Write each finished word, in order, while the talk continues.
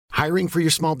Hiring for your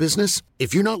small business?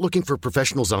 If you're not looking for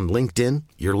professionals on LinkedIn,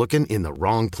 you're looking in the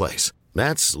wrong place.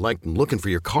 That's like looking for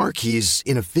your car keys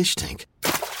in a fish tank.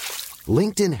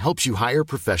 LinkedIn helps you hire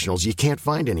professionals you can't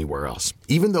find anywhere else,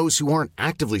 even those who aren't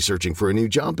actively searching for a new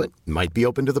job but might be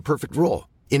open to the perfect role.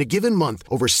 In a given month,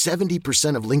 over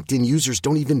 70% of LinkedIn users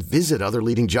don't even visit other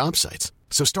leading job sites.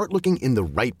 So start looking in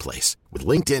the right place. With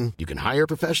LinkedIn, you can hire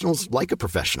professionals like a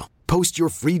professional. Post your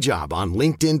free job on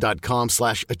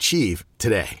linkedin.com/achieve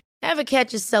today. Ever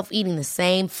catch yourself eating the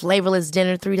same flavorless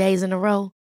dinner 3 days in a row?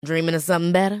 Dreaming of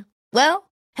something better? Well,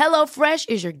 HelloFresh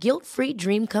is your guilt-free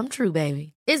dream come true,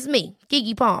 baby. It's me,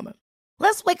 Keke Palmer.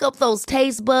 Let's wake up those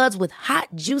taste buds with hot,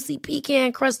 juicy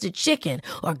pecan-crusted chicken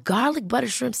or garlic butter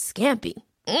shrimp scampi.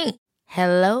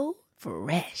 Hello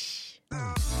Fresh.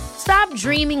 Stop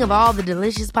dreaming of all the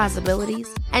delicious possibilities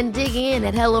and dig in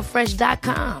at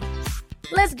HelloFresh.com.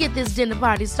 Let's get this dinner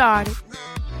party started.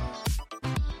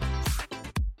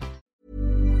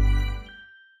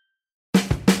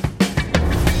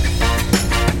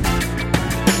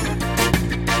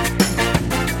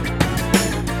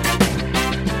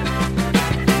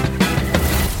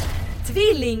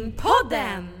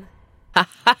 Tvillingpodden!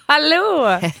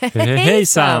 Hallå!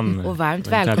 Hejsan! Och varmt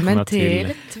välkommen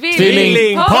till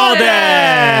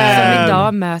Tvillingpodden! Som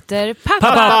idag möter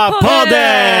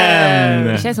Pappapodden!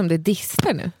 Det känns som det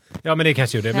distar nu. Ja, men det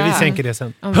kanske gjorde. Men vi sänker det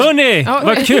sen. Hörrni!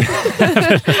 Vad kul!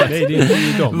 Nej, det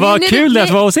är de. Vad kul det att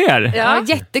vara hos er! Ja,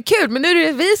 jättekul. Men nu är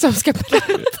det vi som ska prata.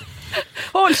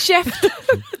 Håll käft!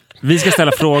 Vi ska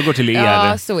ställa frågor till er.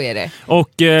 Ja, så är det.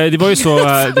 Och det var ju så...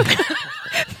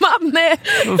 Manne!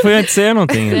 Får jag inte säga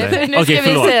någonting? Nu ska Okej,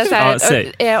 vi säga så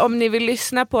här. Ja, om ni vill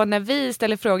lyssna på när vi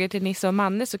ställer frågor till Nisse och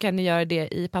Manne så kan ni göra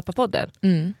det i Pappapodden.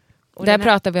 Och där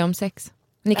pratar vi om sex.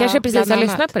 Ni kanske precis har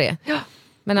lyssnat på det. Ja.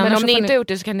 Men om ni inte gjort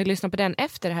det så kan ni lyssna på den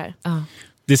efter det här.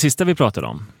 Det sista vi pratade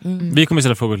om. Vi kommer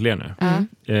ställa frågor till er nu.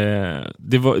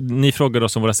 Ni frågade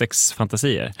oss om våra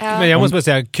sexfantasier. Men jag måste bara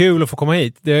säga, kul att få komma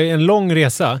hit. Det är en lång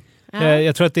resa.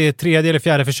 Jag tror att det är 3:e eller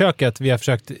 4:e försöket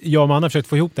jag och Manna har försökt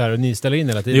få ihop det här och ni ställer in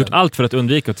hela tiden. Vi har gjort allt för att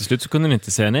undvika och till slut så kunde ni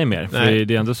inte säga nej mer. För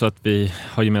det är ändå så att vi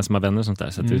har gemensamma vänner och sånt där.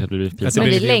 Så att det blir pinsamt.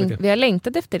 Men vi har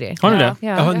längtat efter det. Har ni det?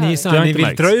 Ja, ni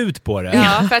vill dra ut på det.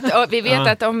 Ja, för att vi vet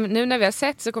att nu när vi har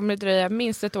sett så kommer det dröja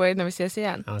minst ett år innan vi ses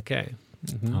igen. Okej.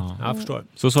 Jag förstår.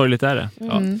 Så sorgligt är det.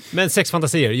 Men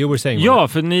sexfantasier, you were saying. Ja,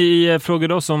 för ni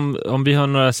frågade oss om vi har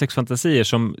några sexfantasier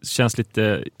som känns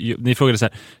lite... Ni frågade så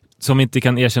här, som vi inte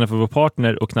kan erkänna för vår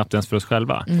partner och knappt ens för oss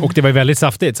själva. Och det var ju väldigt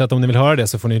saftigt, så att om ni vill höra det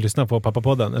så får ni lyssna på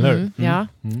Pappapodden, eller hur? Ja.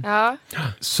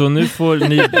 Så nu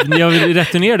får jag vill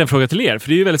returnera den frågan till er, för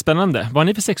det är ju väldigt spännande. Vad har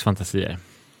ni för sexfantasier?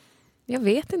 Jag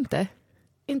vet inte.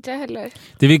 Inte heller.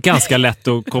 Det är väl ganska lätt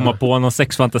att komma på någon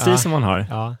sexfantasi som man har.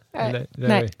 Ja.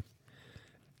 Nej.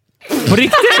 På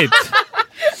riktigt?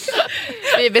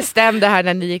 Vi bestämde här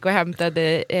när ni gick och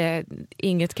hämtade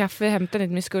inget kaffe, hämtade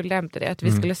inte, men skulle hämta det. Att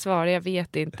vi skulle svara, jag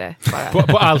vet inte. Bara.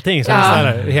 På allting som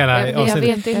hela jag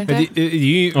vet inte.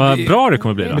 Vad bra det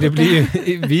kommer bli då. Men det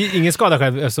blir ju ingen skada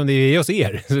själv eftersom det är hos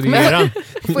er. Så det är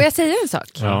får jag säga en sak?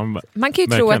 Ja, man kan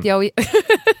ju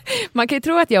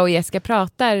tro att jag och Jessica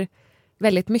pratar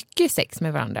väldigt mycket sex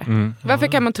med varandra. Varför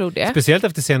kan man tro det? Speciellt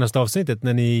efter senaste avsnittet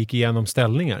när ni gick igenom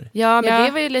ställningar. Ja, men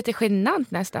det var ju lite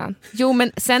genant nästan. Jo,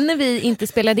 men sen när vi inte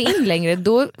spelade in längre,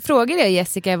 då frågade jag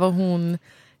Jessica vad hon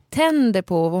tänder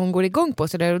på, vad hon går igång på.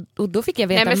 Så där, och då fick jag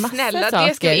veta massa saker. Nej, men snälla,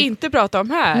 det ska vi inte prata om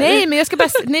här. Nej, men jag ska bara...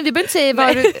 Nej, vi behöver inte säga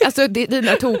vad du... Alltså,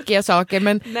 dina tokiga saker.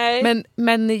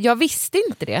 Men jag visste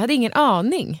inte det. Jag hade ingen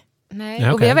aning.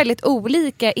 Nej. Och vi har väldigt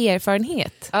olika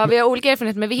erfarenhet. Ja, vi har olika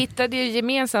erfarenhet, men vi hittade ju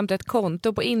gemensamt ett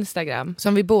konto på Instagram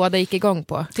som vi båda gick igång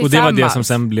på. Och det var det som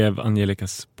sen blev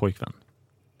Angelicas pojkvän.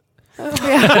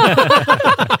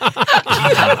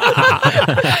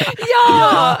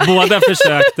 Ja! Båda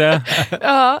försökte.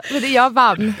 Ja, men jag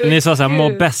vann. Ni sa så här, må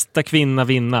bästa kvinna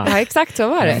vinna. Ja, exakt så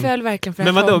var det. Jag föll verkligen för.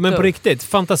 Men vadå, men på riktigt,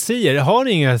 fantasier, har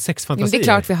ni inga sexfantasier? Men det är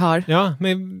klart vi har. Ja,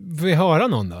 men får vi höra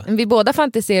någon då? Men vi båda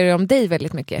fantiserar om dig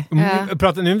väldigt mycket.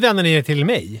 Nu vänder ni er till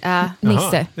mig? Ja,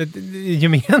 Nisse.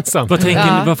 Gemensamt. Vad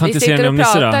fantiserar ni om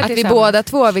Nisse då? Att vi båda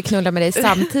två vill knulla med dig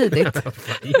samtidigt. Vad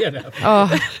är det?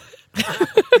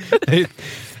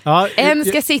 En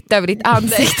ska sitta över ditt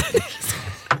ansikte.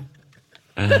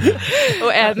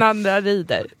 Och en andra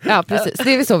rider. Ja, precis.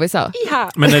 Det är väl så vi sa.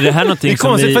 Ja. Men är det här någonting som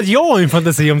konstigt för att jag har en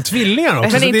fantasi om tvillingar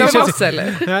också. Men inte om oss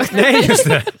eller? Nej, just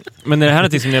det. Men är det här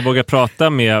någonting som ni vågar prata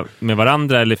med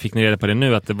varandra, eller fick ni reda på det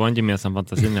nu att det var en gemensam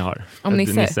fantasi ni har? Om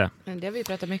Nisse. Men det har vi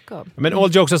pratat mycket om. Men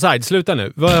all jokes aside, sluta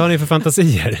nu. Vad har ni för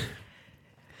fantasier?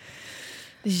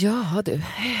 Ja, du.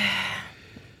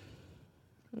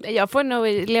 Jag får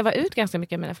nog leva ut ganska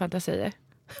mycket av mina fantasier.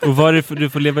 Och vad är det för du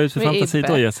får leva ut för fantasi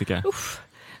då, Jessica?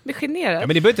 blir generad. Ja,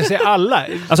 men det behöver inte säga alla.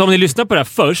 Alltså om ni lyssnar på det här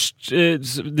först,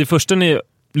 det första ni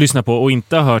lyssnar på och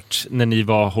inte har hört när ni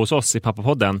var hos oss i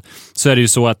Pappapodden, så är det ju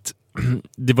så att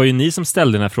det var ju ni som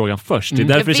ställde den här frågan först. Det är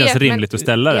därför det känns rimligt att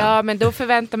ställa den. Ja, men då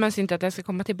förväntar man sig inte att jag ska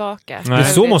komma tillbaka.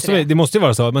 Nej. Det måste ju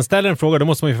vara så. Man ställer en fråga, då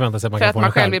måste man ju förvänta sig att man kan få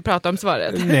den själv. För att man själv vill prata om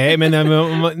svaret. Nej,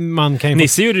 men man kan ju...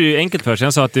 Nisse gjorde det ju enkelt för sig.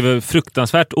 Han sa att det var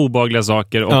fruktansvärt obagliga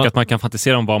saker och att man kan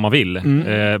fantisera om vad man vill.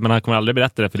 Men han kommer aldrig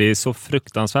berätta det, för det är så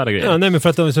fruktansvärda grejer. Ja, nej, men för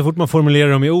att så fort man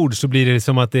formulerar dem i ord så blir det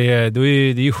som att det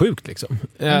är ju sjukt liksom.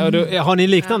 Har ni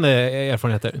liknande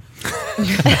erfarenheter?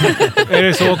 Är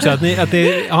det så också att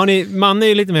man är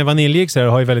ju lite mer vaniljexare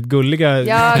och har ju väldigt gulliga,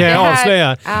 kan jag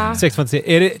avslöja, sexfantasi.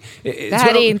 Det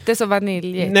här är inte så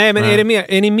vaniljigt. Nej, men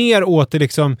är ni mer åt det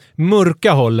liksom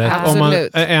mörka hållet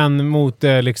än mot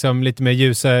liksom lite mer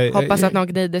ljusa... Hoppas att någon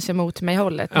gnider sig mot mig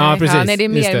hållet. Ja, precis. Ja, nej, det är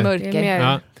mer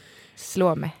mörker.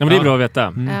 Slå mig. Ja, men det är bra att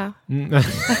veta.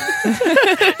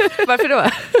 Varför då?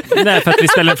 Nej, för att vi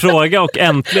ställer en fråga och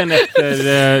äntligen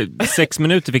efter 6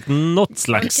 minuter fick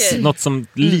något som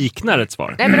liknar ett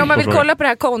svar. Nej, men om man vill kolla på det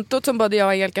här kontot som både jag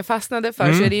och Angelica fastnade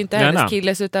för, så är det inte hennes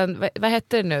killes, utan vad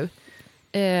heter det nu?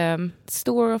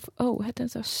 Store of O, heter den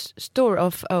så? Store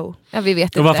of O. Ja, vi vet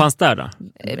inte. Och vad fanns där då?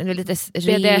 Lite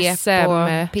rep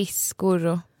och piskor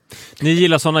och... Ni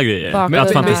gillar sådana grejer?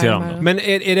 Att fantisera om dem. Men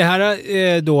är det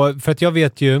här då, för att jag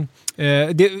vet ju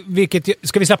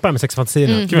ska vi släppa det med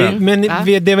sexfantasierna? Men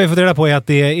det vi får reda på är att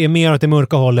det är mer åt det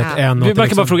mörka hållet än åt man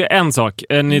kan bara fråga en sak.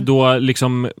 Är ni då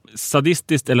liksom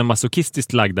sadistiskt eller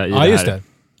masochistiskt lagda i det här? Ja, just det.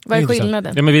 Vad är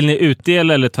skillnaden? Ja, men vill ni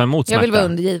utdela eller ta emot smärta? Jag vill vara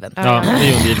undergiven. Ja, ni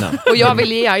är undergivna. Och jag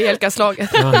vill ge Angelica slaget.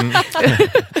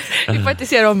 Vi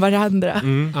fantiserar om varandra.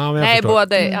 Nej,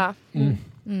 båda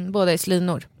båda är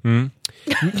slinor.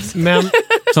 Men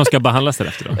som ska behandlas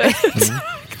därefter då.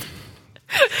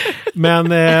 Men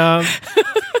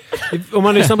om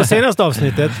man lyssnar på senaste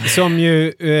avsnittet som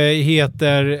ju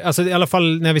heter, alltså i alla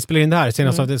fall när vi spelar in det här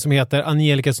senaste avsnittet, som heter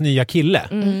Angelicas nya kille.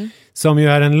 Som ju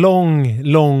är en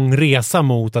lång resa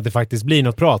mot att det faktiskt blir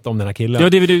något prat om den här killen. Ja,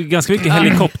 det är ju ganska mycket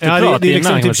helikopterprat. Ja, det är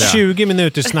liksom typ 20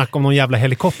 minuter snack om någon jävla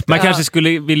helikopter. Man kanske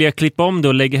skulle vilja klippa om det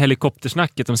och lägga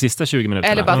helikoptersnacket de sista 20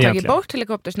 minuterna. Eller bara tagit bort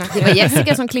helikoptersnacket. Det var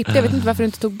Jessica som klippte, jag vet inte varför du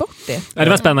inte tog bort det. Ja, det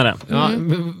var spännande. Ja,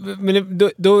 men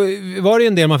då var det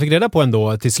en del man fick reda på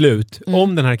ändå till slut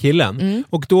om den här killen.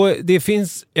 Och då, det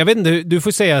finns, jag vet inte, du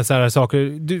får säga så här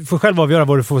saker, du får själv avgöra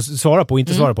vad du får svara på och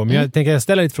inte svara på. Men jag tänker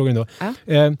ställa lite frågor ändå.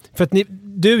 För att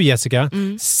du Jessica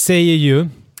säger ju,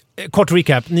 kort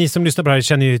recap, ni som lyssnar på det här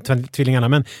känner ju tvillingarna,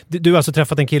 men du har alltså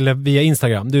träffat en kille via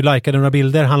Instagram. Du likade några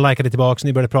bilder, han likade tillbaka,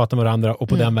 ni började prata med varandra och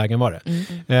på den vägen var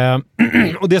det.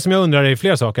 Och det som jag undrar är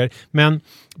flera saker, men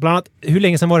bland annat, hur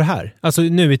länge sedan var det här? Alltså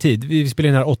nu i tid, vi spelar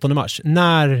in här 8 mars.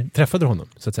 När träffade du honom,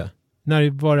 så att säga? När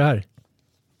var det här?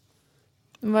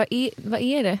 Vad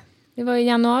är det? Det var i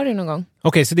januari någon gång.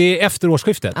 Okej, så det är efter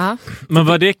årsskiftet? Ja. Men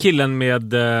var det killen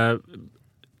med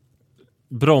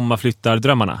Bromma flyttar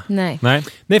drömmarna? Nej,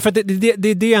 för att det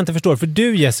är det jag inte förstår. För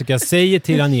du Jessica säger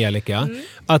till Angelica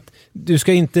att du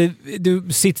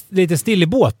sitter lite still i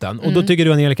båten och då tycker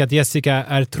du Angelica att Jessica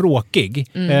är tråkig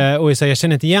och säger jag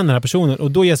känner inte igen den här personen,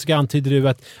 och då Jessica antyder du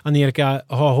att Angelica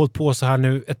har hållit på så här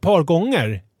nu ett par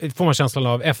gånger, får man känslan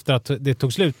av, efter att det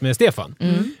tog slut med Stefan.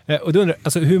 Och då undrar,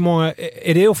 alltså, hur många,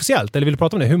 är det officiellt eller vill du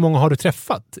prata om det? Hur många har du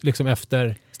träffat liksom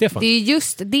efter Stefan? Det är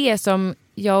just det som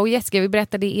jag och Jessica, vi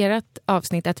berättade i ert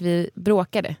avsnitt att vi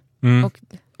bråkade. Och,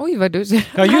 oj vad du ser.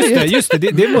 Ja just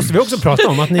det. Det måste vi också prata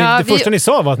om. Att det första ni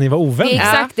sa var att ni var ovänner. Det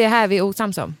är exakt det här vi är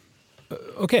osams om.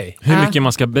 Okej. Hur mycket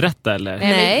man ska berätta eller?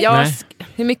 Nej.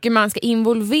 Hur mycket man ska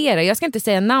involvera. Jag ska inte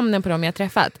säga namnen på dem jag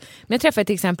träffat. Men jag träffade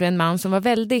till exempel en man som var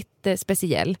väldigt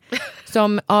speciell.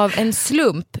 Som av en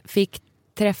slump fick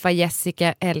träffa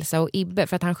Jessica, Elsa och Ibbe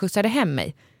för att han skjutsade hem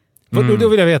mig. Då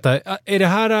vill jag veta, är det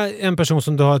här en person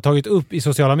som du har tagit upp i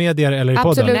sociala medier eller i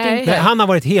podden? Absolut inte. Han har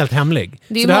varit helt hemlig.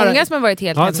 Det är många som har varit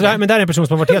helt hemliga. Men det här är en person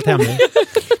som har varit helt hemlig.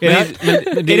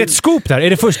 Är det ett scoop där? Är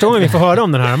det första gången vi får höra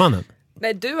om den här mannen?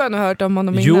 Nej, du har nog hört om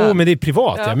honom innan. Jo, men det är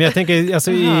privat. Ja. Men jag tänker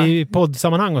alltså, i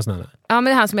poddsammanhang och sådär. Ja, men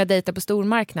det är han som jag dejtar på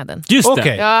stormarknaden. Just det.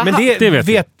 Okay. Ja, men det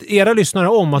vet era lyssnare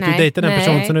om att du dejtade en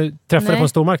person som du träffade på en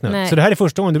stormarknad. Nej. Så det här är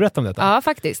första gången du berättar om detta? Ja,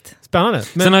 faktiskt. Spännande.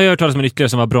 Men sen har jag hört talas om en ytterligare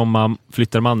som var Bromma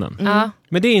flyttarmannen. Ja.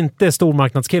 Men det är inte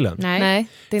stormarknadskillen? Nej,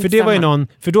 det är för inte det var ju någon,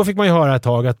 för då fick man ju höra ett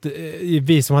tag att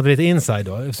vi som hade lite inside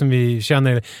då, som vi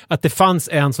känner, att det fanns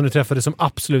en som du träffade som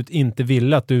absolut inte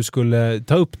ville att du skulle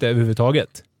ta upp det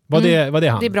överhuvudtaget. Var det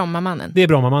han? Det är Brommamannen. Det är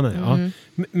Brommamannen, ja.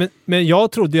 Men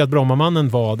jag trodde ju att Brommamannen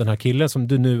var den här killen som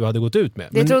du nu hade gått ut med.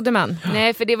 Det trodde man.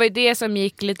 Nej, för det var ju det som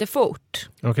gick lite fort.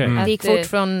 Okay. Det gick fort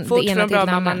från det ena till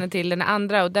Brommamannen till den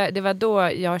andra. Och det var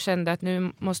då jag kände att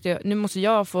nu måste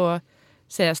jag få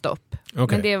säga stopp.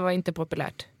 Okay. Men det var inte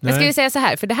populärt. Men ska vi säga så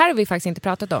här, för det här har vi faktiskt inte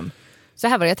pratat om. Så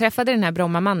här var det, jag träffade den här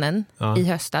Brommamannen i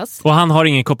höstas. Och han har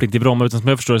ingen koppling till Bromma, utan som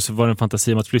jag förstår så var det en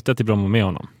fantasi om att flytta till Bromma med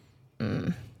honom.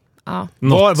 Ja.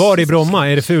 Var i Bromma?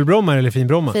 Är det fulbromma eller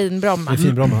finbromma? Finbromma. Det är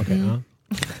finbromma, okej. Ja.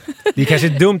 Det är kanske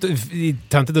dumt,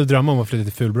 töntigt att drömma om att flytta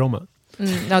till fulbromma.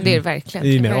 Ja, det är verkligen.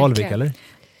 Det är mer Alvik, eller?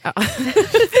 Ja.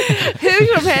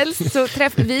 Hur som helst så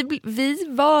vi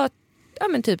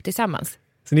var typ tillsammans.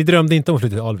 Så ni drömde inte om att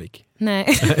flytta till Alvik? Nej.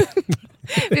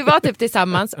 Vi var typ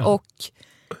tillsammans och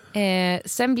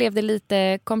sen blev det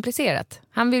lite komplicerat.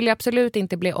 Han ville absolut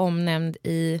inte bli omnämnd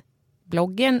i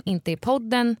bloggen, inte i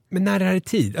podden. Men när är det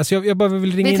tid? Alltså jag bara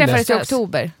vill ringa in. Vi träffades i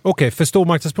oktober. Okej, för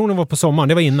stormarknadsproven var på sommaren,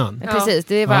 det var innan. Ja. Precis,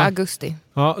 det var augusti.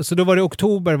 Ja, så då var det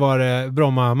oktober var det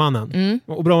Brommamannen.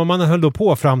 Och Brommamannen höll då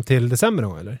på fram till december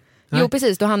då, eller? Nej. Jo,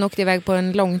 precis, då han åkte iväg på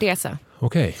en lång resa.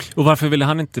 Okej. Och varför ville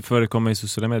han inte förekomma i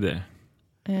sociala medier?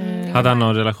 Hade han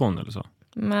någon relation eller så?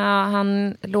 Men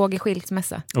han låg i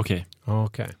skilsmässa. Okej.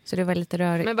 Så det var lite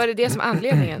rörigt. Men var det som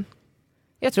anledningen?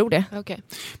 Jag tror det. Okay.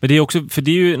 Men det är också, för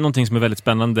det är ju någonting som är väldigt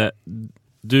spännande.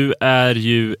 Du är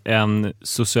ju en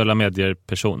sociala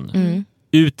medier-person.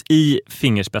 Ut i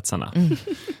fingerspetsarna.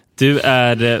 Du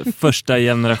är första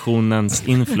generationens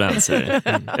influencer.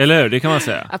 Eller hur? Det kan man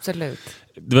säga. Absolut.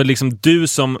 Det var liksom du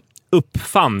som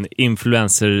uppfann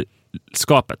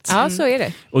influencerskapet. Ja, så är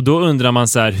det. Och då undrar man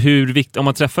så här, hur viktigt, om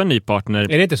man träffar en ny partner...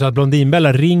 Är det inte så att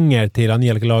Blondinbella ringer till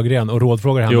Angelica Lagergren och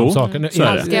rådfrågar henne om saker? Så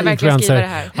är det. Ska jag verkligen skriva det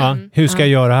här? Ja, hur ska jag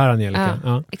göra här, Angelica?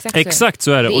 Ja. Exakt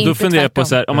så är det. Och då funderar jag på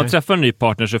så här, om man träffar en ny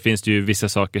partner så finns det ju vissa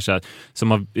saker så här,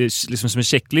 liksom som en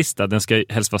checklista. Den ska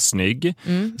helst vara snygg,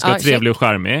 ska vara trevlig och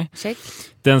charmig. Check.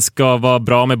 Den ska vara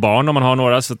bra med barn om man har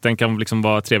några, så att den kan liksom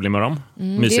vara trevlig med dem.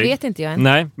 Det vet inte jag än.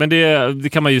 Nej, men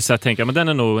det kan man ju så här tänka, men den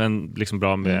är nog liksom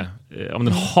bra med om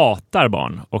den hatar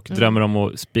barn och drömmer om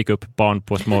att spika upp barn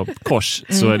på små kors,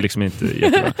 så är det liksom inte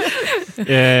jättebra.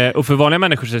 Och för vanliga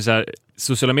människor så är det så här,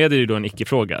 sociala medier är ju då en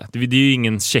icke-fråga. Det är ju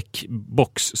ingen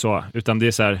checkbox så, utan det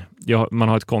är så här, man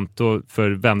har ett konto för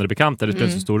vänner och bekanta, det spelar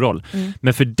inte så stor roll.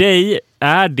 Men för dig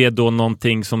är det då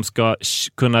någonting som ska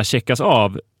kunna checkas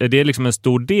av. Är det liksom en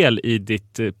stor del i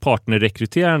ditt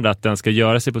partnerrekryterande att den ska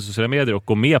göra sig på sociala medier och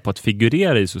gå med på att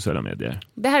figurera i sociala medier?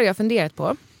 Det här har jag funderat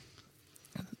på.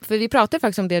 För vi pratade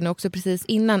faktiskt om det nu också precis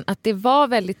innan, att det var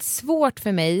väldigt svårt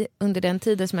för mig under den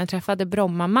tiden som jag träffade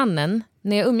Brommamannen.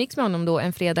 När jag umgicks med honom då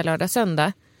en fredag, lördag,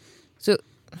 söndag, så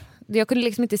jag kunde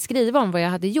liksom inte skriva om vad jag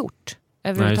hade gjort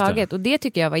överhuvudtaget. Och det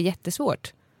tycker jag var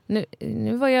jättesvårt.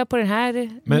 Nu var jag på den här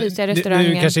mysiga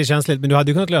restaurangen. Nu kanske är känsligt, men du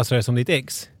hade ju kunnat lösa det som ditt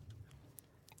ex.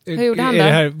 Hur gjorde han då?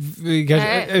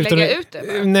 Lägga ut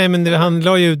det? Nej, men han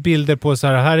la ju ut bilder på så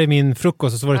här är min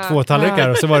frukost, och så var det 2 tallrikar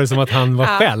och så var det som att han var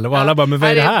själv. Och alla bara, men vad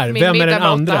är det här? Vem är den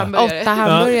andra? 8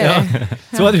 hamburgare.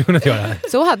 Ja. Så hade du kunnat göra.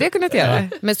 Så hade jag kunnat göra.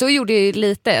 Men så gjorde jag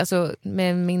lite, alltså,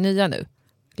 med min nya nu.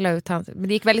 Men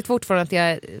det gick väldigt fort från att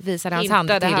jag visade hans hand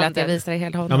till att jag visade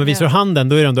hela honom. Ja, men visar du handen,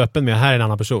 då är du ändå öppen med här är en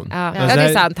annan person. Ja, det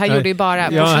är sant. Han gjorde ju bara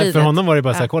för honom var det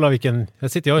bara så här, kolla vilken...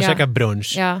 Jag sitter och käkar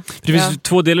brunch. Ja. Det finns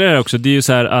 2 delar där också. Det är ju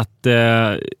så här att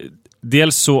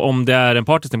dels så om det är en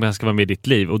partner som ska vara med i ditt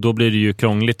liv, och då blir det ju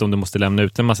krångligt om du måste lämna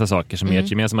ut en massa saker som är ert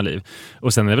gemensamma liv.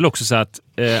 Och sen är det väl också så att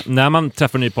när man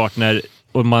träffar en ny partner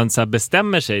och man så här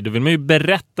bestämmer sig, då vill man ju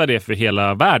berätta det för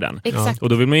hela världen. Exakt. Och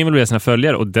då vill man ju involvera sina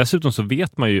följare. Och dessutom så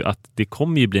vet man ju att det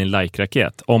kommer ju bli en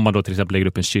like-raket om man då till exempel lägger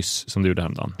upp en kyss som du gjorde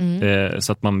häromdagen.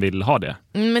 Så att man vill ha det.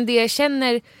 Men det jag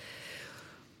känner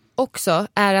också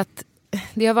är att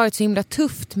det har varit så himla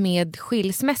tufft med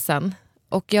skilsmässan.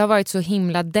 Och jag har varit så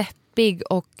himla deppig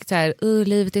och så här,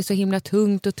 livet är så himla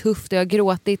tungt och tufft och jag har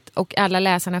gråtit och alla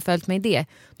läsarna har följt mig i det.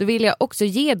 Då vill jag också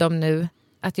ge dem nu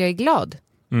att jag är glad.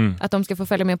 Att de ska få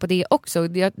följa med på det också.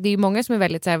 Det är ju många som är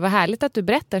väldigt så här, vad härligt att du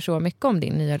berättar så mycket om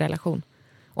din nya relation.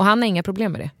 Och han har inga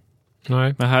problem med det.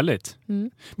 Nej, vad härligt.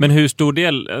 Men hur stor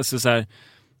del, alltså så här,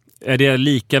 är det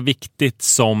lika viktigt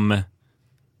som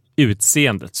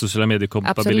utseendet, sociala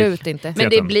medier-kompatibilitet? Absolut inte. Men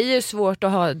det blir ju svårt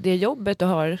att ha det jobbet du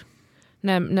har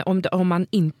om man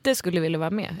inte skulle vilja vara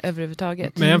med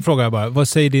överhuvudtaget. Men en fråga bara, vad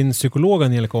säger din psykolog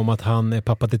Angelica om att han är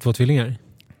pappa till 2 tvillingar?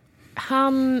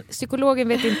 Psykologen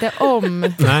vet inte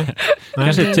om. Nej.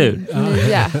 Kanske tur.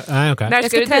 Nej, okay. Jag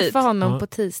ska träffa honom på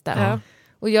tisdag. Ja.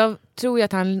 Och jag tror ju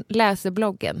att han läser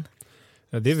bloggen.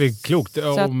 Ja, det är väl klokt i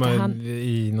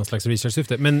någon slags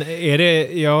research-syfte. Men är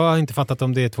det, jag har inte fattat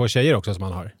om det är 2 tjejer också som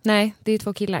han har. Nej, det är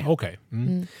 2 killar. Okej.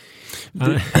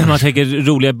 Man tänker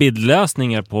roliga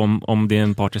bildlösningar på om det är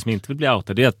en partner som inte vill bli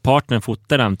outad. Det är att partnern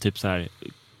fotar den typ så här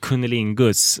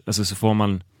kunnilingus. Alltså så får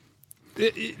man...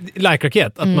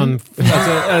 Like-raket. Att man...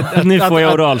 nu får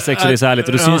jag oralsex och det är så härligt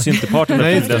och då syns ju inte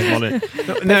partnern.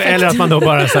 Eller att man då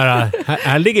bara så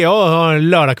här ligger jag och har en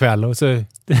lördagkväll och så...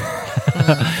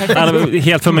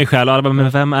 helt för mig själv. Alla bara, men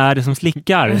vem är det som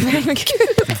slickar?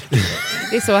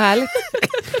 Det är så härligt.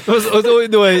 och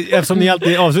då, eftersom ni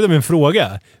alltid avslutar med en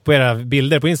fråga på era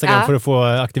bilder på Instagram för att få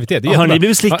aktivitet. Har ni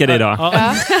blivit slickade idag?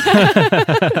 Ja.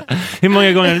 Hur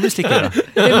många gånger har ni blivit slickade?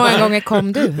 Hur många gånger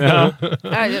kom du? Ja.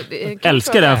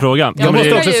 Älskar den frågan. Jag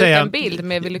måste också säga en bild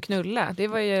med Vill du knulla? Det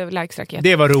var ju likes-raket.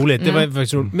 Det var roligt. Det var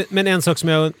faktiskt roligt. Men en sak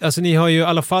som alltså ni har ju i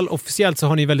alla fall officiellt så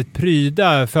har ni väldigt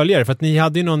pryda följare för att ni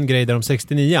hade ju någon grej där om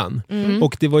 69an.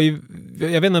 Och det var ju,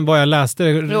 jag vet inte vad jag läste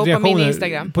reaktioner på min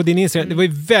Instagram. På din Instagram. Det var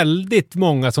ju väldigt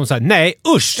många som sa nej,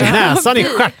 usch, näsan i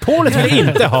stjärthålet vill jag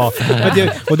inte ha.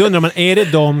 Och då undrar man, är det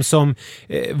de som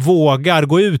vågar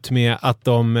gå ut med att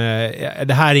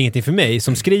det här är ingenting för mig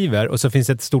som skriver och så finns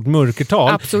det ett stort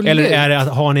mörkertal? Absolut. Eller är det,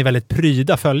 har ni väldigt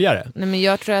pryda följare? Nej, men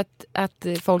jag tror att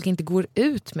folk inte går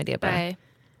ut med det bara. Nej.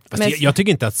 Jag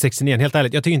tycker inte att 69, helt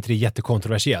ärligt, jag tycker inte det är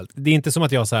jättekontroversiellt. Det är inte som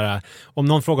att jag så här, om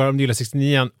någon frågar om du gillar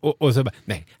 69 och så bara,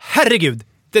 nej, herregud,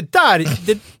 det där,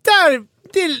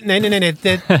 nej, det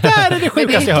där är det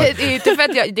sjukaste jag hört. Det är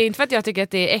inte för att jag tycker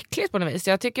att det är äckligt på något vis.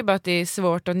 Jag tycker bara att det är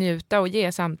svårt att njuta och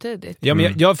ge samtidigt. Ja,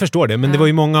 men jag förstår det, men det var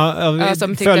ju många av följarna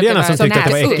som tyckte att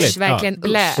det var äckligt. Usch, verkligen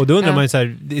blä. Och då undrar man ju så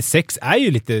här, sex är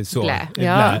ju lite så.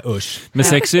 Blä, usch. Men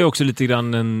sex är ju också lite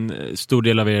grann en stor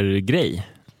del av er grej.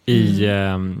 I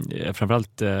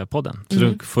framförallt podden. Så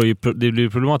det blir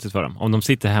problematiskt för dem. Om de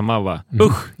sitter hemma och bara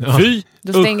fy!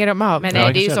 Då stänger de av. Men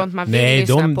nej, det är ju sånt man vill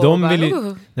lyssna på.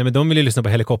 Men de vill ju lyssna på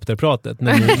helikopterpratet.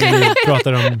 När ni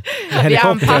pratar om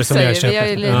helikopter som jag köper. Vi har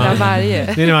ju lite av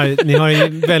varje. Ni har ju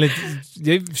väldigt...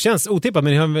 Det känns otippat,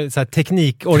 men ni har en så här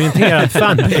teknikorienterad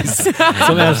fanbase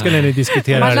som älskar när ni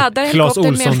diskuterar Claes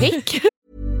Olsson.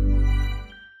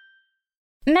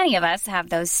 Many of us have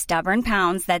those stubborn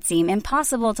pounds that seem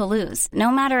impossible to lose,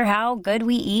 no matter how good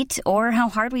we eat or how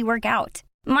hard we work out.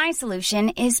 My solution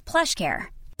is PlushCare.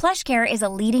 PlushCare is a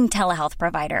leading telehealth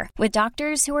provider with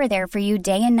doctors who are there for you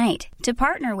day and night to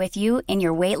partner with you in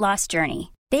your weight loss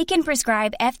journey. They can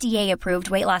prescribe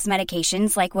FDA-approved weight loss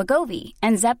medications like Wegovy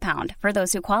and Zepbound for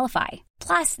those who qualify.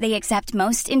 Plus, they accept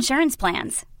most insurance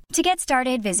plans. To get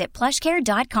started, visit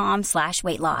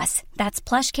plushcare.com/weightloss. That's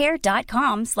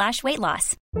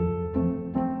plushcare.com/weightloss.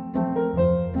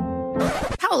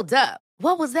 Hold up.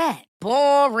 What was that?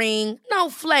 Boring. No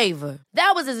flavor.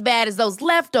 That was as bad as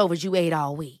those leftovers you ate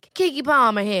all week. Keke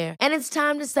Palmer here, and it's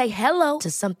time to say hello to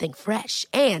something fresh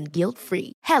and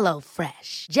guilt-free. Hello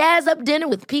Fresh. Jazz up dinner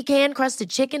with pecan-crusted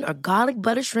chicken or garlic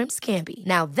butter shrimp scampi.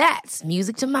 Now that's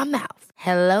music to my mouth.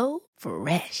 Hello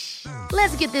Fresh.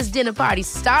 Let's get this dinner party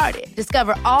started.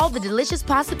 Discover all the delicious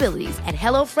possibilities at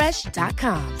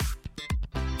HelloFresh.com.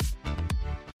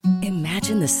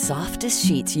 Imagine the softest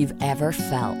sheets you've ever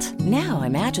felt. Now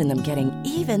imagine them getting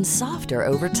even softer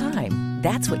over time.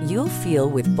 That's what you'll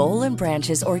feel with Boll &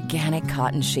 Branch's organic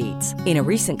cotton sheets. In a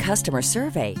recent customer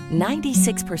survey,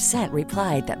 96%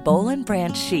 replied that Boll &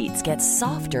 Branch sheets get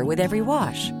softer with every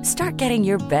wash. Start getting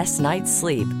your best night's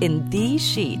sleep in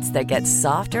these sheets that get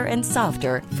softer and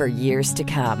softer for years to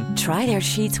come. Try their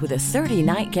sheets with a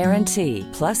 30-night guarantee.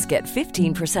 Plus, get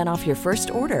 15% off your first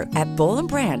order at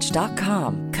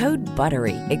bollandbranch.com. Code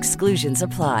BUTTERY. Exclusions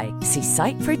apply. See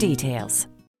site for details.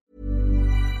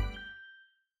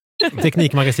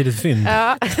 Teknikmagasinet Fynd.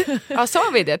 Ja, sa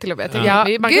vi det till och med? Ja.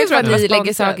 Gud vad ni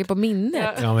lägger saker på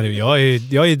minnet. Ja, men jag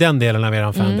är ju den delen av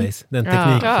er fanbase. Den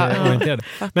teknikorienterade.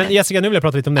 Men Jessica, nu vill jag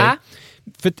prata lite om dig.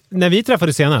 För när vi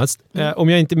träffade senast, om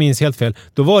jag inte minns helt fel,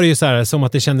 då var det ju så här som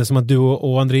att det kändes som att du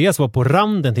och Andreas var på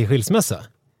randen till skilsmässa.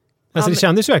 Alltså det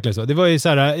kändes ju verkligen så. Det var ju så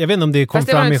här, jag vet inte om det kom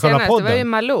fram i själva podden. Det var ju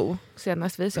Malou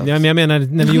senast vi såg. Ja, men jag menar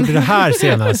när vi gjorde det här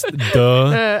senast.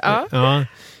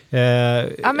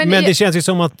 Men det känns ju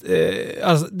som att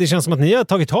det känns som att ni har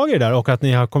tagit tag i det där och att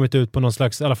ni har kommit ut på någon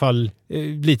slags, i alla fall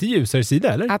lite ljusare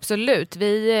sida, eller? Absolut.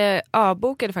 Vi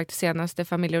avbokade faktiskt senaste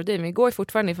familjerådgivning. Vi går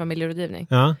fortfarande i familjerådgivning.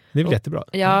 Ja, det är väl jättebra.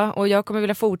 Ja, och jag kommer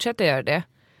vilja fortsätta göra det.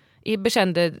 Ibbe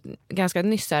kände ganska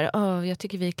nyss här, jag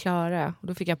tycker vi är klara. Och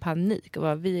då fick jag panik och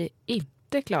bara, vi är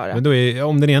inte klara. Men då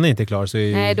om den ena inte är klar så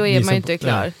är nej, då är man ju inte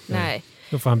klar. Nej.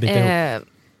 Då får han bita ihop.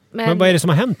 Men vad är det som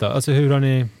har hänt då? Alltså hur har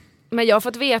ni... Men jag har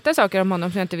fått veta saker om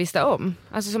honom som jag inte visste om.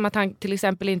 Alltså som att han till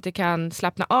exempel inte kan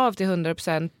slappna av till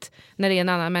 100% när det är en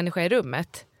annan människa i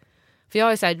rummet. För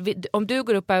jag är så här, om du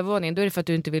går upp på övervåningen då är det för att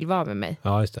du inte vill vara med mig.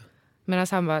 Ja, just det. Medan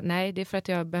han bara, nej det är för att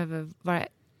jag behöver vara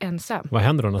ensam. Vad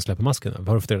händer då när han släpper masken?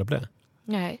 Har du fått reda på det?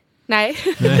 Nej.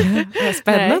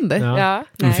 Spännande. Nej. Ja,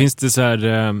 nej. Finns det så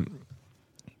här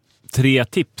 3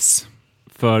 tips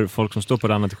för folk som står på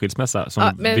det andra till skilsmässa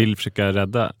som vill försöka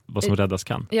rädda vad som räddas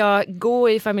kan? Ja, gå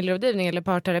i familjerådgivning eller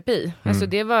parterapi. Alltså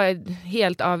det var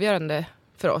helt avgörande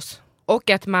för oss. Och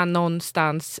att man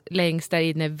någonstans längst där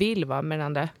inne vill vara med den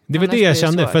andra. Det var det jag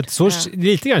kände. För att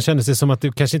lite grann kändes det som att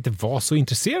du kanske inte var så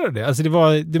intresserad av det. Alltså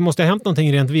det måste ha hänt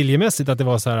någonting rent viljemässigt. Att det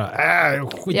var så här...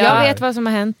 jag vet vad som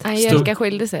har hänt. Angelica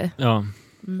skilde sig. Ja.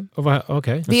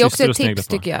 Okay. Det är också ett tips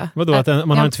tycker jag. Vadå? Att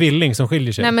man har en tvilling som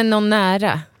skiljer sig? Nej, men någon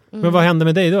nära. Men vad hände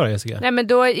med dig då, Jessica? Nej, men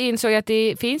då insåg jag att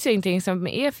det finns ju ingenting som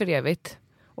är för evigt.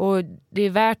 Och det är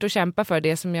värt att kämpa för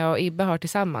det som jag och Ibbe har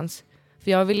tillsammans.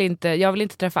 För jag vill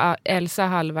inte träffa Elsa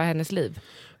halva hennes liv.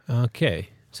 Okej.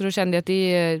 Så då kände jag att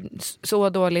det är så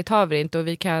dåligt har vi inte och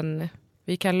vi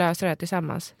kan lösa det här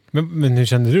tillsammans. Men hur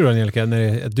kände du då, Angelica,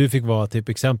 när du fick vara typ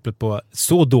exempel på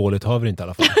så dåligt har vi inte i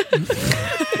alla fall?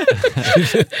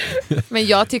 Men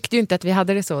jag tyckte ju inte att vi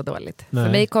hade det så dåligt. Nej.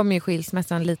 För mig kom ju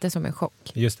skilsmässan lite som en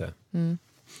chock. Just det.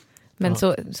 Men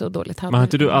så dåligt hade men har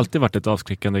inte du alltid varit ett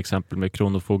avskräckande exempel med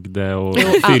kronofogde och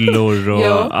fyllor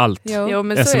och allt?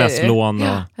 SMS-lån och...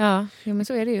 Ja, men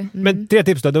så är det ju. Men 3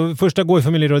 tips då. Första, gå i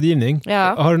familjerådgning.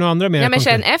 Ja. Har du några andra mer? Ja, men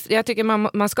känn efter. Jag tycker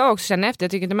man ska också känna efter.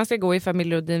 Jag tycker inte man ska gå i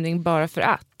familjerådgivning bara för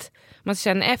att. Man ska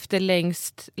känna efter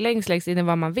längst in i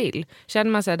vad man vill.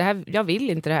 Känner man så här, jag vill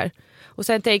inte det här. Och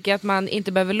sen tänker jag att man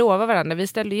inte behöver lova varandra. Vi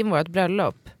ställde in vårt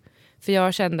bröllop. För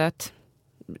jag kände att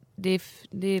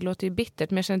det låter ju bittert,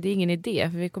 men jag känner att det är ingen idé.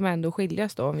 För vi kommer ändå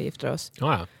skiljas då om vi gifter oss.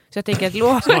 Ja. Så jag tänker att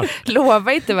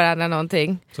lova inte varandra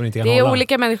någonting. Det är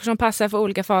olika människor som passar för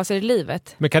olika faser i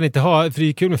livet. Men kan inte ha, för det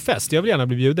är kul med fest, jag vill gärna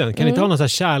bli bjuden. Kan inte ha någon sån här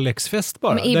kärleksfest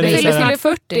bara? Men Ibbe fyller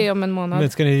 40 om en månad.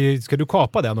 Men ska du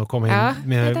kapa den och komma in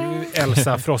med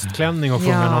Elsa frostklänning och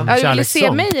sjunga någon kärlekssång? Du vill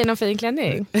se mig i någon fin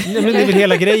klänning? Nej, men det är väl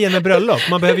hela grejen med bröllop.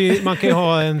 Man kan ju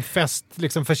ha en fest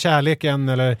liksom för kärleken,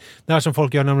 eller det här som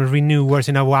folk gör när de renewar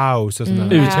sina wows och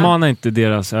sådär. Utmana inte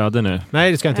deras öde nu.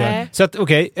 Nej, det ska jag inte göra. Så att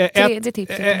okej,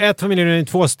 1 familjerådgivning,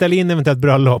 2 ställ in eventuellt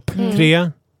bröllop. 3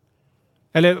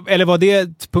 eller var det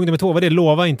punkt nummer 2, var det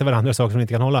lova inte varandra saker som ni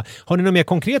inte kan hålla. Har ni några mer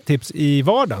konkret tips i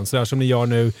vardagen så där som ni gör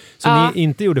nu som ni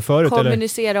inte gjorde förut?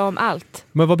 Kommunicera om allt.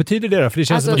 Men vad betyder det då? För det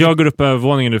känns som att jag går upp på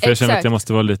övervåningen nu för jag känner att jag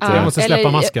måste vara lite... Jag måste släppa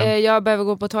masken. Jag behöver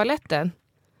gå på toaletten.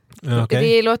 Okay.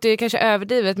 Det låter ju kanske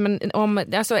överdrivet, men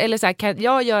eller så här, kan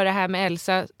jag göra det här med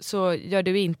Elsa så gör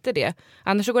du inte det.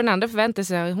 Annars så går den andra förväntar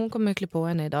sig hon kommer klä på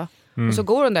henne idag. Och så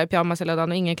går hon där i pyjamas hela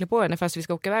dagen och ingen klär på henne fast vi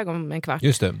ska åka iväg om en kvart.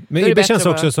 Just det. Men Ibbe känns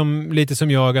också som lite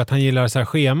som jag, att han gillar så här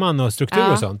scheman och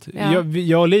struktur och sånt. Ja.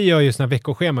 Jag och Li gör ju såna här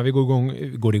veckoschema. Vi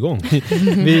går igång.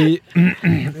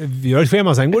 vi gör ett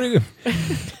schema, sen går det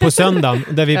på söndagen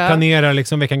där vi planerar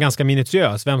liksom veckan ganska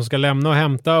minutiöst. Vem som ska lämna och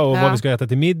hämta och vad vi ska äta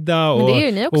till middag. Och men det är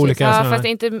ju ni också. Olika fast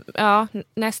inte,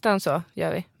 nästan så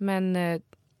gör vi. Men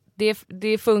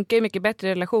det funkar ju mycket bättre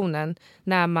i relationen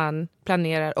när man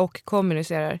planerar och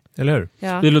kommunicerar. Eller hur?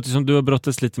 Ja. Det låter som du har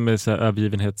brottats lite med så här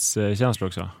övergivenhetskänslor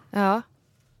också. Ja,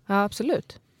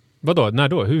 absolut. Vadå? När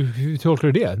då? Hur tolkar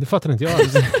du det? Det fattar inte jag.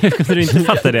 Kunde du inte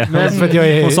fatta det? Men för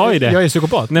att hon sa ju det. Jag är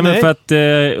psykopat. Nej, men för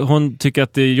att hon tycker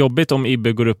att det är jobbigt om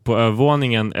Ibbe går upp på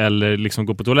övervåningen eller liksom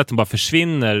går på toaletten bara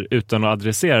försvinner utan att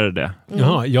adressera det.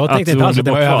 Jaha, jag tänkte inte alls att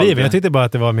det var övergiven. Jag tyckte bara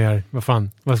att det var mer, vad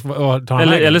fan,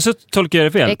 eller så tolkar jag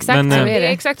det fel. Exakt, men, så är det.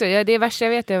 Exakt så. Det är värsta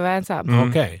jag vet är att vara ensam.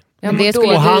 Okej. Ja,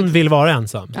 och han vill vara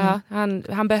ensam. Ja,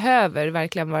 han behöver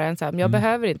verkligen vara ensam. Jag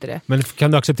behöver inte det. Men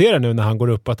kan du acceptera nu när han går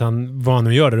upp att han vad han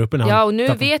nu gör där uppe? Ja, och nu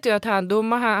vet jag att han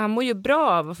mår ju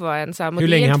bra av att få vara ensam. Och hur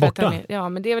länge är han borta? Ja,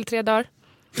 men det är väl 3 dagar.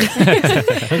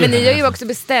 Men ni har ju också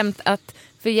bestämt att,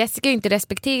 för Jessica inte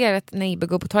respekterar att när Ibbe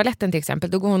går på toaletten till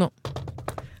exempel, då går hon och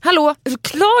hallå, är du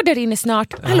klar där inne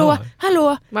snart?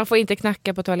 Hallå. Man får inte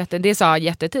knacka på toaletten. Det sa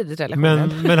jättetidigt i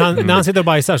relationen. Men när han sitter och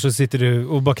bajsar så sitter du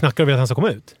och bara knackar och vet att han ska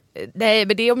komma ut? Nej,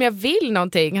 men det är om jag vill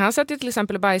någonting. Han satt ju till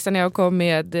exempel och bajsade när jag kom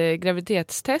med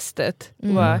graviditetstestet. Och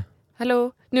bara,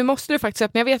 hallå, nu måste du faktiskt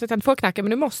öppna. Jag vet att han får knacka, men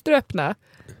nu måste du öppna.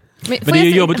 Men det är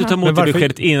ju jobbigt att ta emot det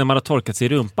beskedet innan man har torkat sig i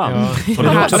rumpan. Ja.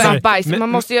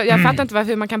 Jag fattar inte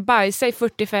hur man kan bajsa i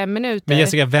 45 minuter. Men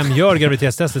Jessica, vem gör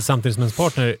graviditetstestet samtidigt som ens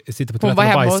partner sitter på toaletten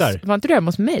och bajsar? Var inte du hemma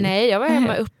hos mig? Nej, jag var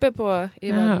hemma uppe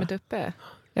i varummet uppe.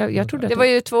 Jag trodde det var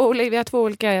ju vi har 2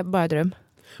 olika badrum.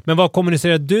 Men vad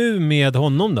kommunicerar du med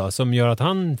honom då som gör att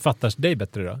han fattar dig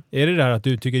bättre då? Är det där att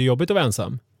du tycker det är jobbigt att vara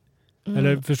ensam?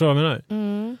 Eller förstår du vad jag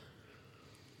menar?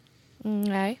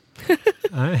 Nej.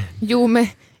 Nej.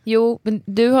 Jo, men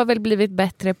du har väl blivit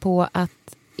bättre på att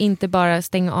inte bara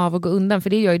stänga av och gå undan. För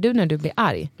det gör ju du när du blir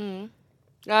arg.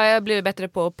 Ja, jag har blivit bättre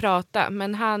på att prata.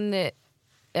 Men han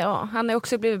har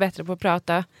också blivit bättre på att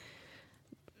prata.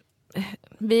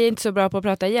 Vi är inte så bra på att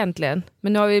prata egentligen.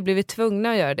 Men nu har vi blivit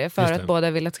tvungna att göra det för att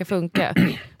båda vill att det ska funka.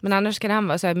 Men annars kan han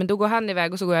vara så här, men då går han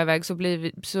iväg och så går jag iväg,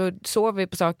 så sover vi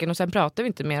på saken och sen pratar vi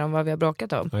inte mer om vad vi har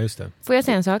bråkat om. Ja, just det. Får jag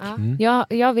säga en sak?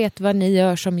 Jag vet vad ni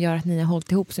gör som gör att ni har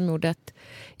hållit ihop, som gjorde att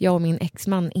jag och min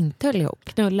exman inte höll ihop.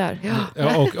 Knullar.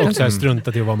 Ja, och så här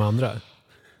struntat i att vara med andra.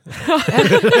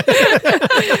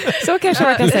 Så kanske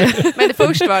man kan säga. Men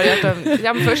först var det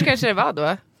att först kanske det var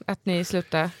då att ni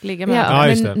slutade ligga med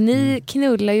varandra. Men ni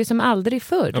knullar ju som aldrig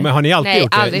förr. Ja, men har ni alltid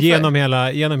gjort det? Genom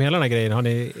hela den här grejen har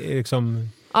ni liksom...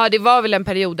 Ja, det var väl en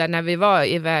period där när vi var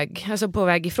iväg, alltså på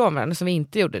väg ifrån varandra, som vi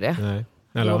inte gjorde det. Nej.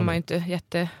 Då var man ju inte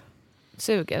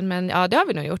jättesugen. Men ja, det har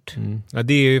vi nog gjort. Ja,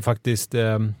 det är ju faktiskt...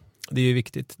 Det är ju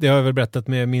viktigt. Det har jag väl berättat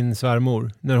med min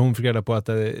svärmor när hon fick reda på att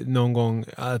någon gång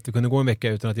att det kunde gå en vecka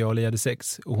utan att jag och Li hade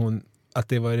sex. Och att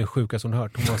det var det sjukaste hon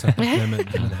hört. Hon var så här, nej men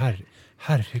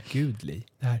herregud Li.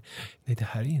 Det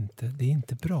här är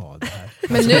inte bra det här.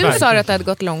 Men nu sa du att det hade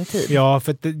gått lång tid. Ja,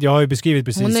 för jag har ju beskrivit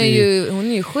precis... Hon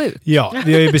är ju sjuk. Ja,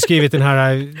 vi har ju beskrivit den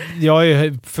här... Jag har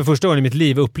ju för första gången i mitt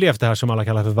liv upplevt det här som alla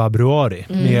kallar för vabruari.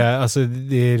 Alltså,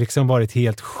 det har liksom varit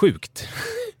helt sjukt.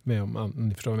 Om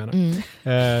ni förstår vad jag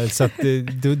menar. Så att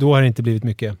då har det inte blivit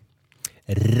mycket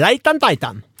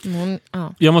rajtan.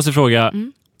 Jag måste fråga,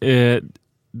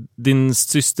 din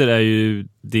syster är ju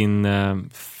din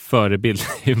förebild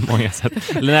i många sätt.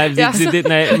 Jag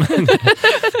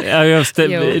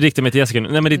riktar mig till Jessica nu.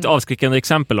 Nej, men det är ett avskräckande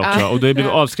exempel också. Och då har jag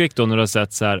blivit avskräckt då när du har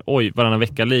sett så här, oj, varannan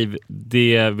vecka liv,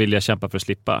 det vill jag kämpa för att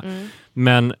slippa.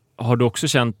 Men har du också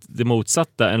känt det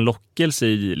motsatta, en lockelse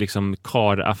i liksom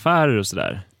karaffärer och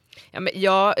sådär? Ja, men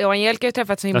jag och Angelica har ju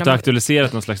träffat så himla... Att du har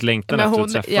aktualiserat någon slags längtan efter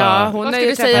att träffa... Ja, hon har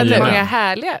ju träffat många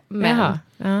härliga män.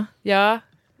 Ja,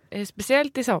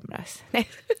 speciellt i somras. Nej.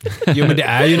 Jo, men det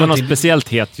är ju något speciellt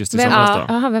het just i somras då.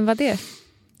 Jaha, vem var det?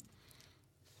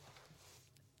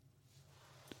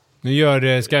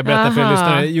 Nu ska jag berätta för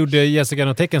lyssnare. Gjorde Jessica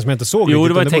något tecken som jag inte såg? Jo,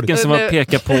 det var ett tecken som var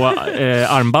peka på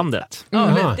armbandet. Ja,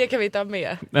 men det kan vi inte ha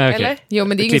med. Okay. Eller? Jo,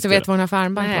 men det är ingen som vet vad hon har för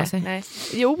armband på sig. Nej.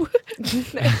 Jo.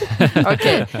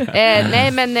 Okej.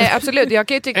 Nej, men absolut. Jag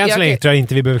kan ju tycka... Än så länge tror jag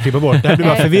inte vi behöver klippa bort. Det här blir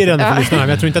bara förvirrande för lyssnarna. Men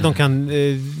jag tror inte att de kan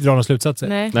dra några slutsatser.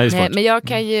 Nej, men jag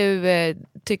kan ju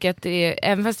tycka att det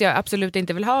är... Även fast jag absolut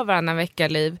inte vill ha varannan vecka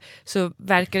liv, så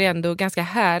verkar det ändå ganska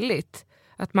härligt.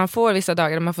 Att man får vissa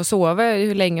dagar där man får sova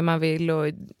hur länge man vill och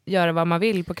göra vad man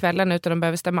vill på kvällen utan att de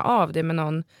behöver stämma av det med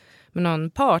någon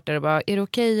part. Där det bara, är det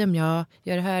okej om jag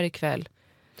gör det här ikväll?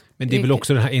 Men det är väl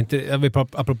också den här,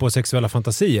 apropå sexuella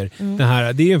fantasier.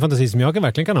 Det är ju en fantasi som jag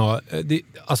verkligen kan ha.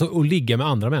 Alltså att ligga med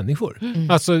andra människor.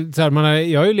 Alltså, så här,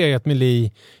 jag har ju legat med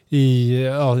Li i...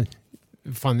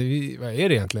 vad är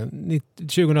det egentligen?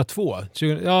 2002.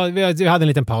 Vi hade en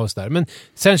liten paus där. Men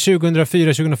sen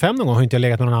 2004-2005 någon gång har inte jag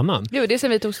legat med någon annan. Jo, det är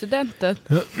sen vi tog studenten.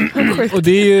 Och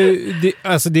det är ju...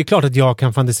 det är klart att jag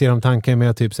kan fantisera om tanken med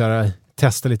att typ så här,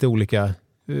 testa lite olika...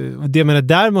 Det menar,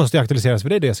 där måste jag aktualiseras för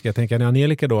dig, det ska jag tänka.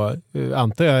 Angelica då,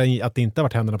 antar jag att det inte har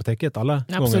varit händerna på täcket alla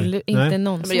gånger. Absolut inte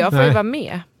någonsin. Men jag får ju vara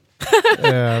med.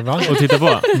 Och titta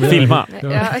på, filma.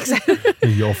 Ja, exakt.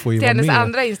 Jag får ju vara med.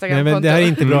 Andra Instagram. Nej, men det här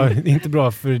är inte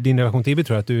bra för din relation till Ibi,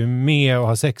 tror jag, att du är med och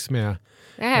har sex med.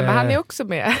 Nej, men han är också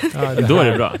med. Då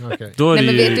är det bra. Okay. Då är Nej,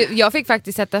 men vet du, jag fick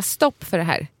faktiskt sätta stopp för det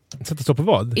här. Sätta stopp på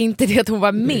vad? Inte det att hon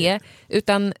var med,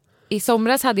 utan i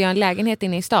somras hade jag en lägenhet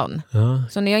inne i stan.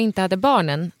 Så när jag inte hade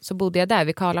barnen så bodde jag där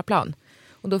vid Karlaplan.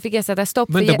 Och då fick jag sätta stopp.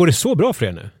 Men då går det så bra för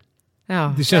er nu?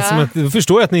 Ja. Det känns som att, då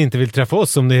förstår jag att ni inte vill träffa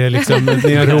oss om det är liksom,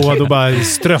 ni har råd att bara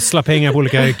strössla pengar på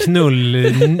olika knulllior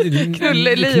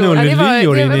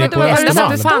inne på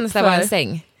Östermalm. Det fanns där var en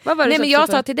säng. Nej, men jag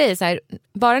sa till dig så här,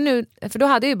 bara nu, för då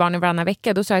hade jag ju barnen varannan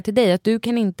vecka, då sa jag till dig att du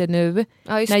kan inte nu,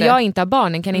 när jag inte har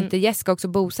barnen, kan inte Jessica också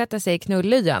bosätta sig i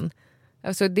knullyan.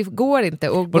 Alltså det går inte.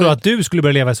 Vadå, att du skulle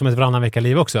börja leva som ett varannan vecka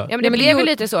liv också? Ja, men det blev ju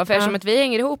lite så, för eftersom att vi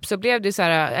hänger ihop så blev det så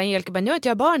här, Angelica bara, nu har inte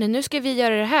jag barnen, nu ska vi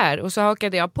göra det här. Och så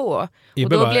hakade jag på.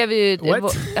 Ibbe och då blev ju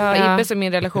Ibbe som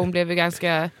min relation blev ju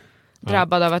ganska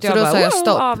drabbad av att jag bara,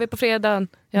 stopp. Vi på fredagen.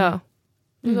 Ja.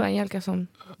 Det var Angelica som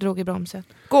drog i bromsen.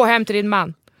 Gå hem till din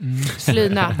man.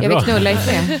 Slyna. Jag vill knulla i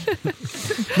fred.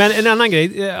 Men en annan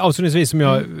grej, avslutningsvis,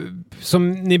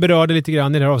 som ni berörde lite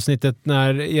grann i det här avsnittet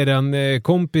när er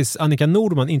kompis Annika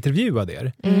Nordman intervjuade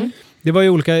er. Det var ju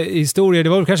olika historier. Det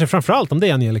var kanske framförallt om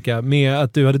dig, Angelica, med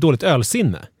att du hade dåligt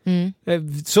ölsinne.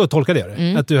 Så tolkade jag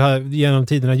det. Att du har genom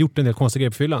tiden har gjort en del konstiga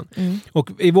grejer på fyllan. Och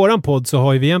i våran podd så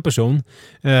har vi en person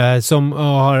som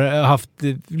har haft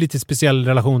lite speciell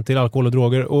relation till alkohol och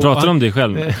droger. Och pratar om dig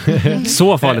själv.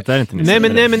 Så farligt är det inte.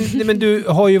 Nej, men du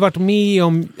har ju varit med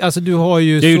om... Alltså du har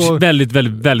ju jag har gjort väldigt,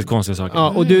 väldigt, väldigt konstiga saker. Ja,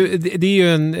 och det är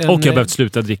ju en och jag har behövt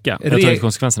sluta dricka. Jag har tagit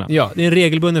konsekvenserna. Ja, det är en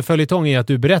regelbunden följetong i att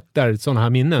du berättar sådana här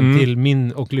minnen till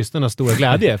min och lyssnarnas stora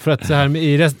glädje. För att så här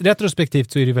i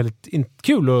retrospektivt så är det väldigt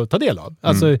kul att ta del av.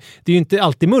 Alltså, det är ju inte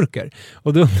alltid mörker.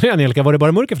 Och då undrar jag, Angelica, var det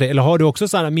bara mörker för dig? Eller har du också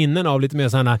sådana minnen av lite mer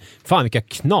sådana, fan vilka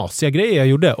knasiga grejer jag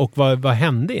gjorde och vad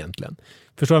hände egentligen?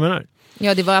 Förstår du vad jag menar?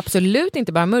 Ja, det var absolut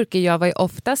inte bara mörker. Jag var ju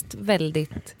oftast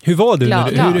väldigt Hur var du?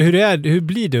 glad. Hur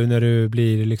blir du när du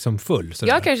blir liksom full?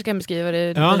 Sådär? Jag kanske kan beskriva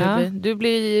det. Ja. Du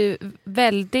blir ju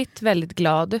väldigt, väldigt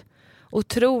glad.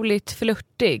 Otroligt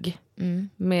flörtig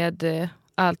med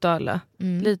allt och alla.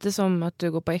 Lite som att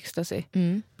du går på ecstasy.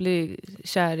 Blir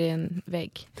kär i en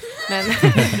vägg.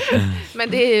 Men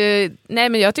det är ju... Nej,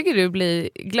 men jag tycker du blir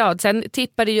glad. Sen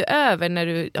tippar det ju över när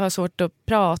du har svårt att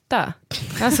prata.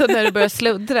 Alltså när du börjar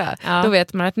sluddra. Då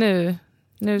vet man att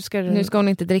nu ska hon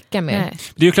inte dricka mer. Nej.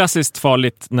 Det är ju klassiskt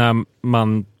farligt när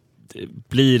man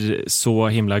blir så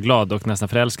himla glad och nästan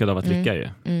förälskad av att dricka ju.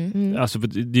 Alltså,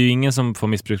 det är ju ingen som får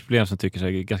missbruksproblem som tycker det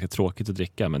är ganska tråkigt att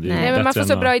dricka. Men, det är men man får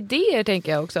så bra idéer,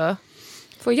 tänker jag också.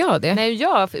 Får jag det? Nej,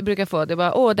 jag brukar få det.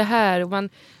 Bara, det här. Och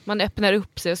man öppnar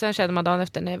upp sig och sen känner man dagen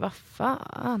efter, nej, vad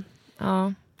fan.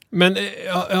 Ja. Men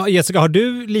Jessica, har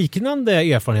du liknande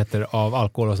erfarenheter av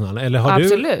alkohol och sådana? Eller har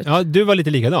absolut. Du var lite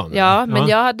likadan? Ja, men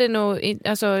jag hade nog...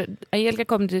 Alltså, Angelica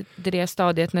kom till det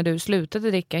stadiet när du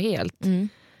slutade dricka helt.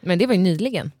 Men det var ju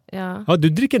nyligen. Ja, du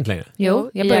dricker inte längre?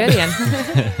 Jo, jag började igen.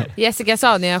 Jessica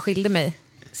sa när jag skilde mig,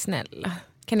 snälla,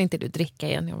 kan inte du dricka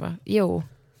igen? Jag bara, jo,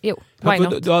 why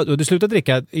not? Du slutade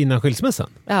dricka innan skilsmässan?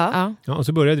 Ja. Och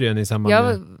så började du igen i samband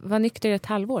med... Jag var nykter ett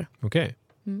halvår. Okej.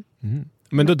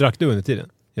 Men då drack du under tiden,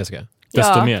 Jessica?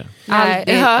 Desto mer.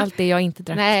 Allt det jag inte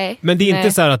drack. Nej. Men det är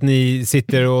inte så här att ni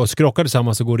sitter och skrockar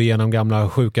tillsammans och går igenom gamla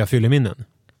sjuka fylleminnen?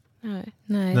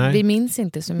 Nej, vi minns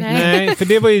inte så mycket. Nej, för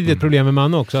det var ju ett problem med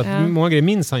man också. Att många grejer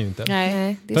minns han ju inte.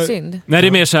 Nej, det är synd. Nej, det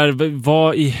är mer så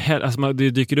här, alltså, det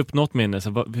dyker upp något minne.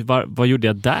 Så vad gjorde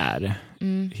jag där?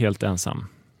 Helt ensam.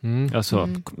 Alltså,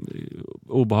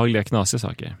 obehagliga, knasiga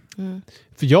saker.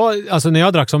 För när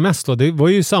jag drack som mest då, det var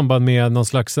ju i samband med någon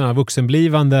slags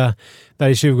vuxenblivande där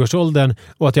i 20-årsåldern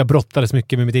och att jag brottades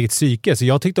mycket med mitt eget psyke. Så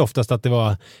jag tyckte oftast att det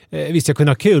var, visst jag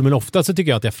kunde ha kul, men oftast så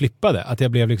tycker jag att jag flippade. Att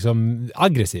jag blev liksom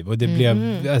aggressiv och det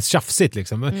blev tjafsigt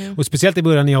liksom. Och speciellt i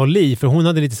början när jag och Li, för hon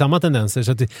hade lite samma tendenser,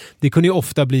 så att det kunde ju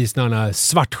ofta bli sådana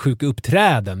svartsjuka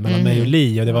uppträden mellan mig och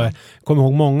Li. Och det var, jag kommer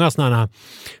ihåg många sådana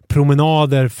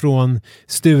promenader från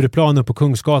Stureplan upp på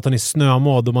Kungsgatan i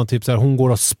snömod och man typ så här, hon går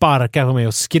och sparkar på mig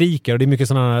och skriker och det är mycket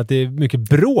sådana, att det är mycket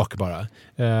bråk bara.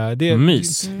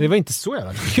 Det var inte så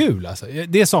jävla kul alltså.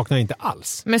 Det saknar jag inte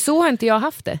alls. Men så har inte jag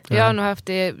haft det. Jag har nog haft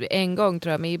det en gång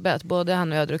tror jag med Ibbe, att både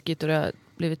han och jag har druckit och det har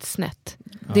blivit snett.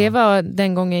 Det var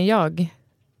den gången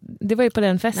det var ju på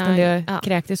den festen där jag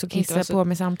kräktes och kissade på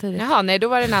mig samtidigt. Jaha, nej, då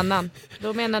var det en annan.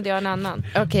 Då menade jag en annan.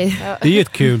 Okej. Det är ju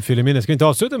ett kul fylleminne. Ska vi inte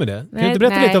avsluta med det? Kan du inte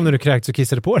berätta lite om när du kräktes och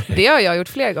kissade på dig? Det har jag gjort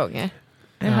flera gånger.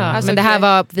 Alltså, men det här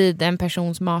var vid en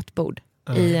persons matbord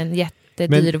i en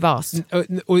jättedyr vas.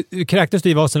 Och kräktes du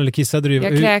i vasen eller kissade du?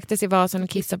 Jag kräktes i vasen och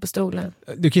kissade på stolen.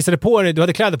 Du kissade på dig, du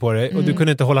hade kläder på dig och du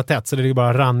kunde inte hålla tätt så det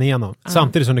bara rann igenom.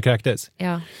 Samtidigt som du kräktes.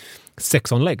 Ja.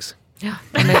 Sex on legs. Ja,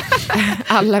 men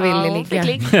alla ville ligga.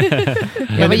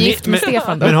 Jag var gift med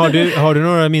Stefan då. Men har du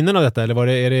några minnen av detta?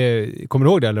 Eller kommer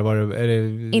du ihåg det? Eller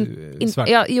är det svart?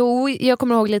 Jo, jag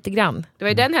kommer ihåg lite grann. Det var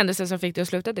ju den händelsen som fick dig att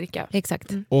sluta dricka. Exakt.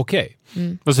 Okej.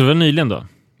 Och så var det nyligen då?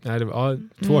 Nej, det var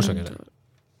 2 år sedan eller?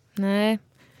 Nej,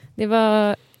 det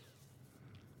var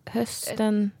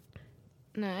hösten...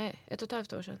 Nej,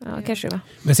 1,5 år sedan. Ja, kanske det var.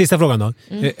 Men sista frågan då.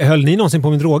 Höll ni någonsin på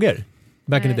med droger?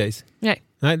 Back in the days?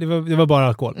 Nej, det var bara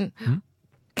alkohol.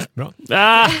 Bra.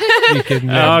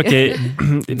 Okej.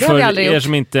 För er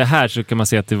som inte är här så kan man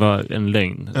säga att det var en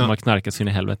lögn. De har knarkat sin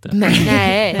i helvete.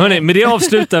 Nej. Hörrni, med det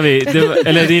avslutar vi.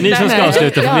 Eller det är ni som ska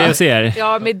avsluta för det ser.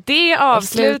 Ja, med det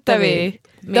avslutar vi.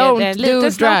 Med en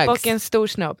liten snopp och en stor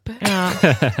snopp. Ja.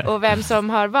 Och vem som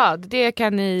har vad, det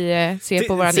kan ni se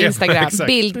på vår Instagram.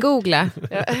 Bildgoogla.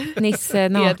 Nisse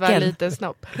naken. Det var en liten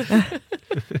snopp.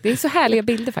 Det är så härliga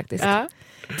bilder faktiskt. Ja.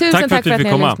 Tusen tack för att ni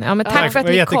har lyssnat. Ja, men tack för att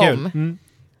ni kom.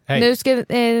 Hej. Nu ska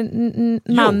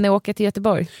Manne åka till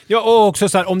Göteborg. Ja, och också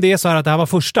så här, om det är så här att det här var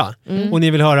första och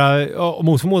ni vill höra, och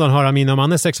mot förmodan höra mina och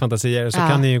Mannes sexfantasier, så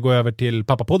kan ni gå över till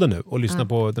Pappapodden nu och lyssna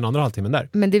på den andra halvtimmen där.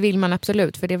 Men det vill man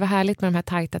absolut, för det var härligt med de här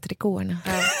tajta trikåerna.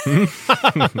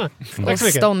 Och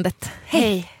ståndet.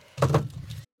 Hej!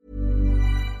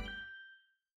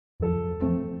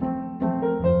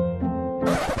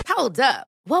 Hold up.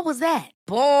 What was that?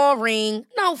 Boring.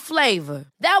 No flavor.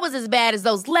 That was as bad as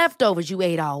those leftovers you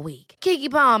ate all week. Keke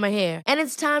Palmer here, and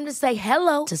it's time to say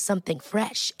hello to something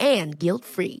fresh and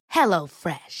guilt-free. Hello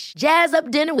Fresh. Jazz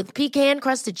up dinner with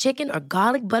pecan-crusted chicken or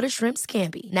garlic butter shrimp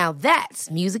scampi. Now that's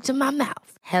music to my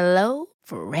mouth. Hello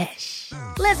Fresh.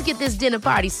 Let's get this dinner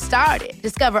party started.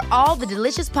 Discover all the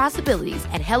delicious possibilities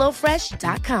at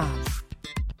hellofresh.com.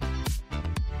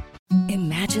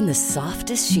 Imagine the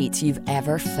softest sheets you've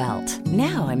ever felt.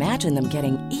 Now imagine them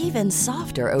getting even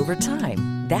softer over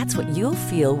time. That's what you'll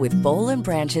feel with Boll &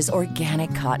 Branch's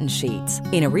organic cotton sheets.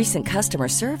 In a recent customer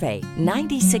survey,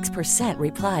 96%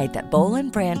 replied that Boll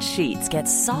 & Branch sheets get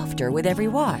softer with every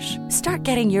wash. Start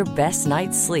getting your best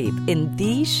night's sleep in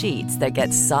these sheets that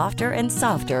get softer and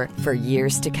softer for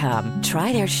years to come.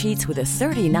 Try their sheets with a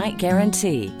 30-night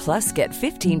guarantee. Plus, get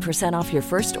 15% off your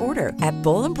first order at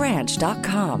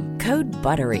bollandbranch.com. Code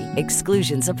BUTTERY.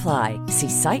 Exclusions apply. See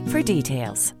site for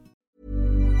details.